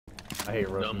I hate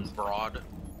Dumb Russians. broad.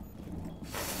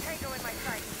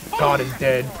 God is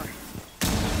dead. You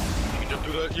can jump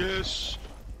through that, yes!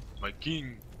 My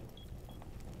king.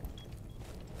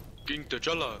 King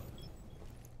T'Challa.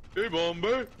 Hey,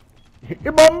 Bombay! Hey,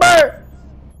 Bombay!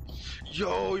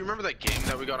 Yo, you remember that game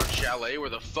that we got on Chalet where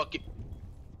the fucking...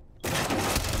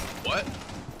 What?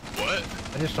 What?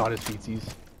 I just shot his feetsies.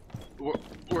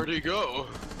 Where'd he go?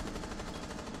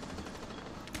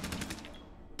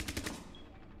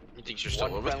 He thinks you're still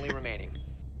One over friendly there? remaining.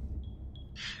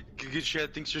 Good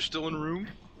Chad thinks you're still in room?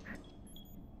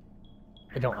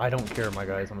 I don't care, my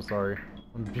guys. I'm sorry.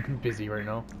 I'm busy right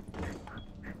now.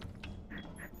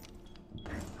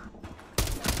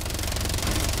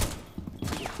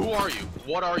 Who are you?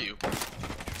 What are you?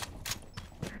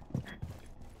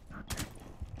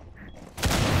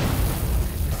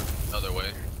 Other way.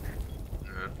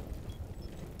 Yeah.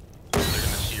 They're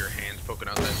gonna see your hands poking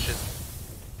out that shit.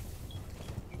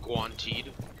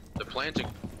 Guanteed. The planting.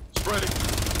 Spreading.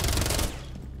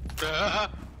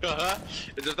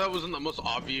 As if that wasn't the most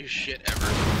obvious shit ever.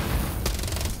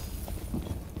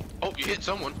 Oh, you hit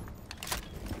someone.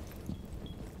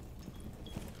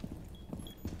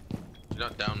 You're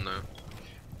not down though.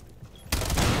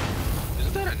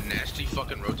 Isn't that a nasty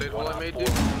fucking rotate hole I made, dude?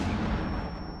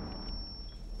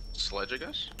 Sledge, I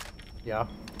guess? Yeah.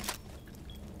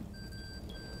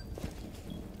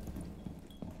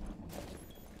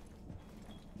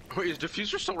 Wait, is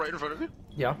diffuser still right in front of you?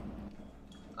 Yeah.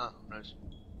 Oh, nice.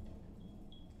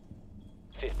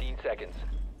 15 seconds.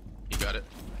 You got it.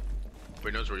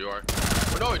 Wait, he knows where you are.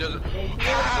 Oh, no, he doesn't.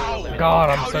 How? God,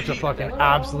 I'm How such did a he- fucking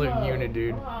absolute unit,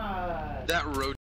 dude. That rotate.